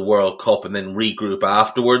off to the World Cup and then regroup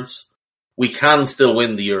afterwards, we can still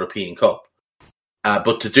win the European Cup.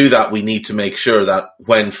 But to do that, we need to make sure that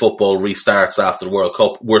when football restarts after the World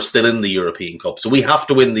Cup, we're still in the European Cup. So we have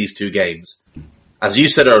to win these two games. As you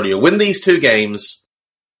said earlier, win these two games,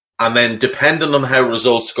 and then depending on how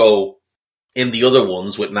results go in the other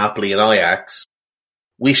ones with Napoli and Ajax,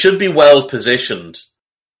 we should be well positioned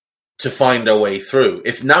to find our way through.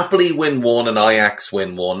 If Napoli win one and Ajax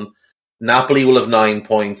win one, Napoli will have 9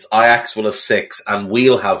 points, Ajax will have 6, and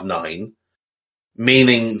we'll have 9.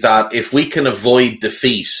 Meaning that if we can avoid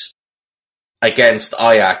defeat against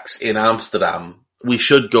Ajax in Amsterdam, we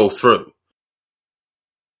should go through.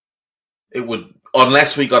 It would,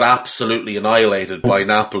 unless we got absolutely annihilated by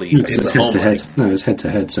Napoli in the home leg. No, it's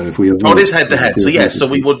head-to-head, so if we avoid... Oh, it is head-to-head, so yes, so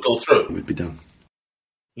we would go through. It would be done.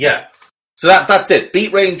 Yeah. So that's it.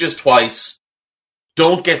 Beat Rangers twice,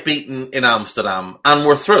 don't get beaten in Amsterdam, and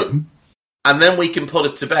we're through. Mm-hmm. And then we can put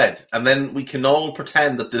it to bed, and then we can all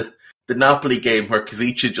pretend that the Napoli game where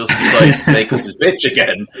Kavica just decides to make us his bitch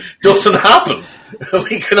again doesn't happen.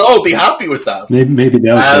 We can all be happy with that. Maybe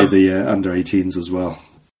they'll play the under-18s as well.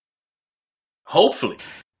 Hopefully.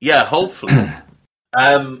 Yeah, hopefully.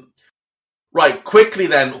 Right, quickly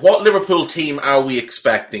then, what Liverpool team are we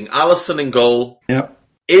expecting? Alisson in goal. Yep.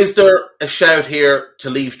 Is there a shout here to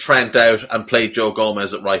leave Trent out and play Joe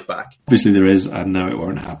Gomez at right back? Obviously there is, and no, it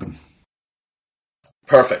won't happen.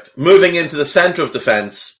 Perfect. Moving into the centre of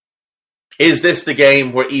defence, is this the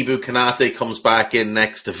game where Ibu Konate comes back in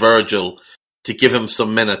next to Virgil to give him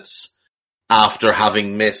some minutes after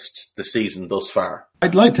having missed the season thus far?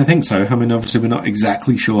 I'd like to think so. I mean, obviously we're not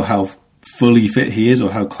exactly sure how fully fit he is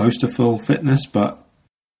or how close to full fitness, but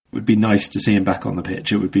it would be nice to see him back on the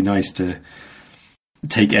pitch. It would be nice to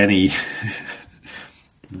take any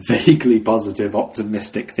vaguely positive,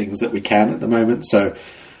 optimistic things that we can at the moment. So,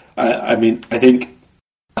 I mean, I think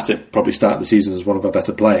at it probably start the season as one of our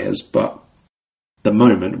better players, but at the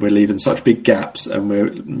moment we're leaving such big gaps and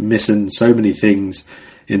we're missing so many things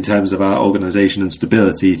in terms of our organisation and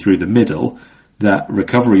stability through the middle that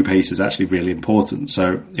recovery pace is actually really important.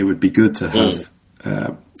 So it would be good to have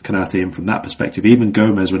Konate in from that perspective. Even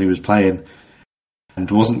Gomez, when he was playing and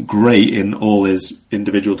wasn't great in all his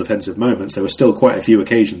individual defensive moments, there were still quite a few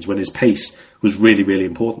occasions when his pace was really, really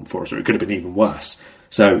important for us, or it could have been even worse.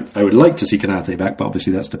 So I would like to see Konate back, but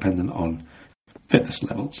obviously that's dependent on fitness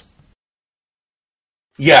levels.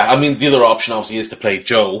 Yeah, I mean, the other option obviously is to play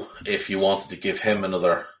Joe if you wanted to give him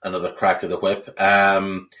another crack of the whip.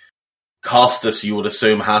 Costas, you would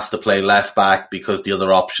assume, has to play left back because the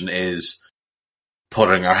other option is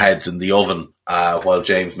putting our heads in the oven while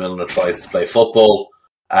James Milner tries to play football.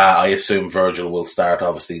 I assume Virgil will start,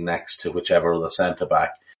 obviously, next to whichever other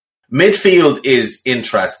centre-back. Midfield is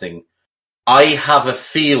interesting. I have a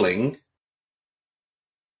feeling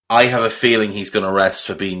he's going to rest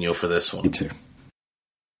Fabinho for this one. Me too.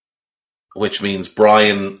 Which means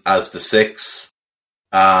Brian as the 6,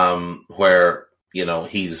 where,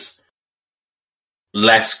 he's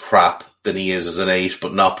less crap than he is as an 8,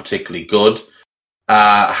 but not particularly good.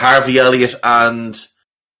 Harvey Elliott and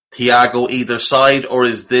Thiago either side, or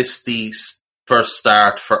is this the first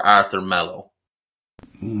start for Arthur Melo?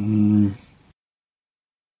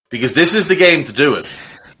 Because this is the game to do it.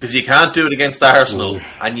 Because you can't do it against Arsenal,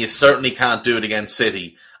 and you certainly can't do it against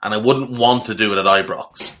City, and I wouldn't want to do it at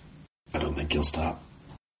Ibrox. I don't think he'll start.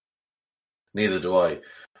 Neither do I.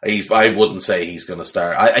 I wouldn't say he's going to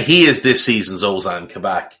start. He is this season's Ozan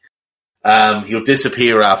Kabak. He'll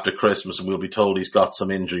disappear after Christmas and we'll be told he's got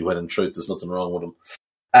some injury when in truth there's nothing wrong with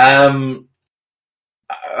him.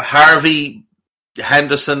 Harvey,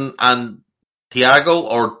 Henderson and Thiago,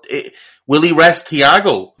 or will he rest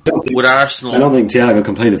Thiago with Arsenal? I don't think Thiago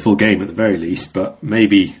can play the full game at the very least, but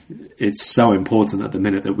maybe it's so important at the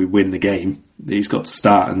minute that we win the game that he's got to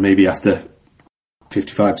start, and maybe after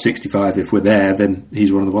 55, 65, if we're there, then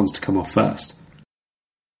he's one of the ones to come off first.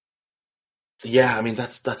 Yeah, I mean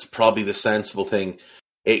that's probably the sensible thing.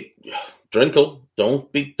 Drinkle,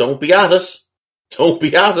 don't be at it. Don't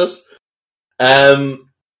be at it.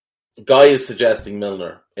 Guy is suggesting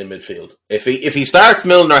Milner in midfield. If he starts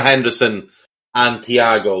Milner, Henderson, and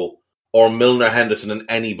Thiago, or Milner, Henderson, and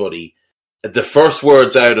anybody, the first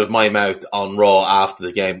words out of my mouth on Raw after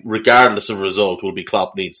the game, regardless of result, will be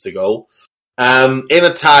Klopp needs to go. In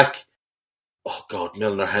attack, oh God,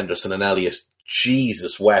 Milner, Henderson, and Elliott.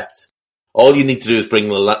 Jesus wept. All you need to do is bring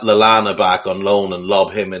Lallana back on loan and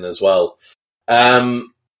lob him in as well. In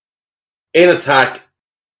attack,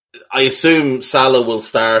 I assume Salah will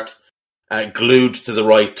start glued to the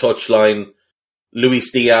right touchline.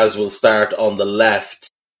 Luis Diaz will start on the left.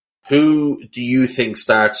 Who do you think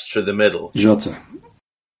starts through the middle? Jota.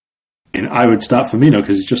 And I would start Firmino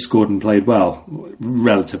because he's just scored and played well,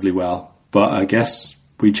 relatively well. But I guess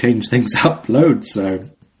we changed things up loads, so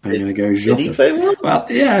I'm going to go Jota. Did he play well? Well,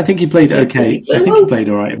 yeah, I think he played okay. I think he played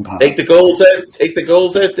all right in part. Take the goals out.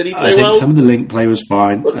 Did he play well? I think some of the link play was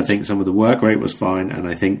fine. I think some of the work rate was fine. And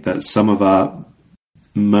I think that some of our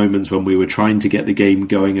moments when we were trying to get the game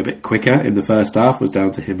going a bit quicker in the first half was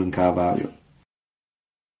down to him and Carvalho.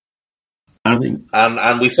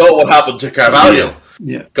 And we saw what happened to Carvalho.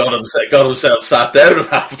 Yeah. Got himself sat down at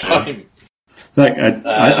half time.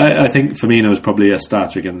 I think Firmino is probably a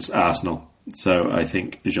starter against Arsenal. So I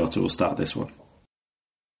think Jota will start this one.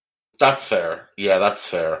 That's fair. Yeah, that's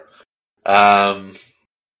fair.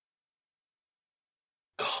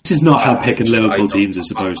 This is not how picking Liverpool teams is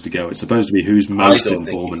supposed to go. It's supposed to be who's most in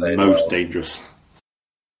form and most dangerous.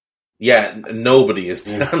 Yeah, nobody is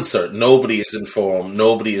the answer. Nobody is in form.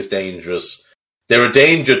 Nobody is dangerous. They're a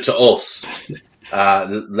danger to us,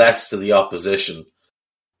 less to the opposition.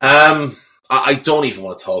 I don't even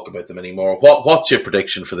want to talk about them anymore. What's your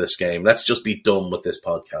prediction for this game? Let's just be done with this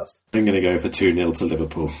podcast. I'm going to go for 2-0 to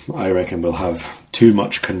Liverpool. I reckon we'll have too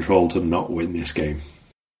much control to not win this game.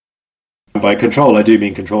 And by control, I do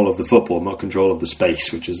mean control of the football, not control of the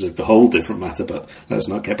space, which is a whole different matter, but let's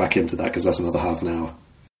not get back into that because that's another half an hour.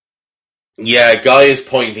 Yeah, Guy is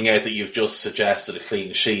pointing out that you've just suggested a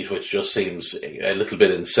clean sheet, which just seems a little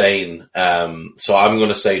bit insane. So I'm going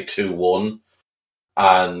to say 2-1.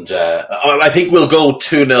 And I think we'll go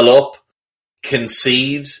 2-0 up,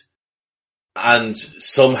 concede, and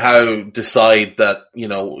somehow decide that,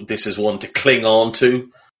 this is one to cling on to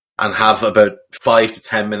and have about 5 to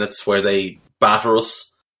 10 minutes where they batter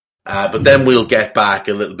us. But then we'll get back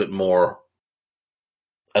a little bit more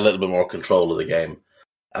control of the game.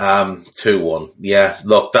 2-1. Yeah,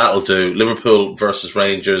 look, that'll do. Liverpool versus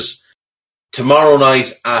Rangers tomorrow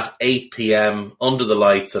night at 8 p.m. under the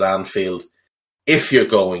lights at Anfield. If you're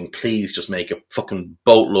going, please just make a fucking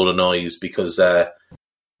boatload of noise because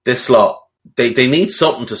this lot, they need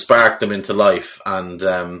something to spark them into life. And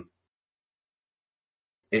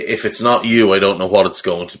if it's not you, I don't know what it's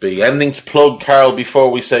going to be. Anything to plug, Carl,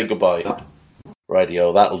 before we say goodbye?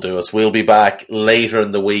 Rightio, that'll do us. We'll be back later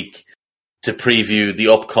in the week to preview the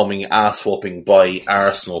upcoming ass-whooping by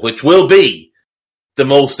Arsenal, which will be the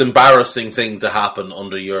most embarrassing thing to happen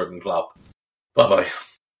under Jurgen Klopp. Bye-bye.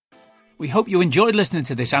 We hope you enjoyed listening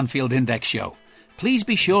to this Anfield Index show. Please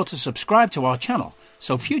be sure to subscribe to our channel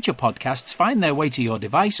so future podcasts find their way to your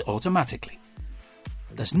device automatically.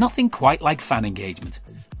 There's nothing quite like fan engagement,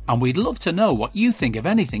 and we'd love to know what you think of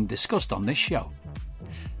anything discussed on this show.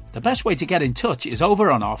 The best way to get in touch is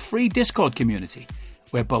over on our free Discord community,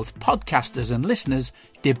 where both podcasters and listeners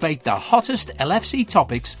debate the hottest LFC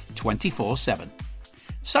topics 24/7.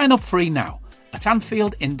 Sign up free now at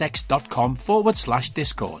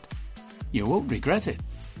AnfieldIndex.com/Discord. You won't regret it.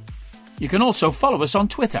 You can also follow us on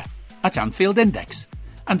Twitter at Anfield Index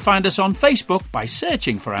and find us on Facebook by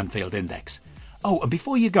searching for Anfield Index. Oh, and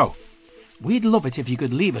before you go, we'd love it if you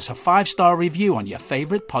could leave us a 5-star review on your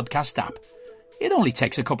favourite podcast app. It only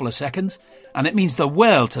takes a couple of seconds, and it means the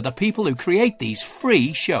world to the people who create these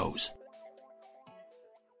free shows.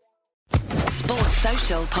 Sports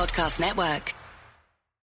Social Podcast Network.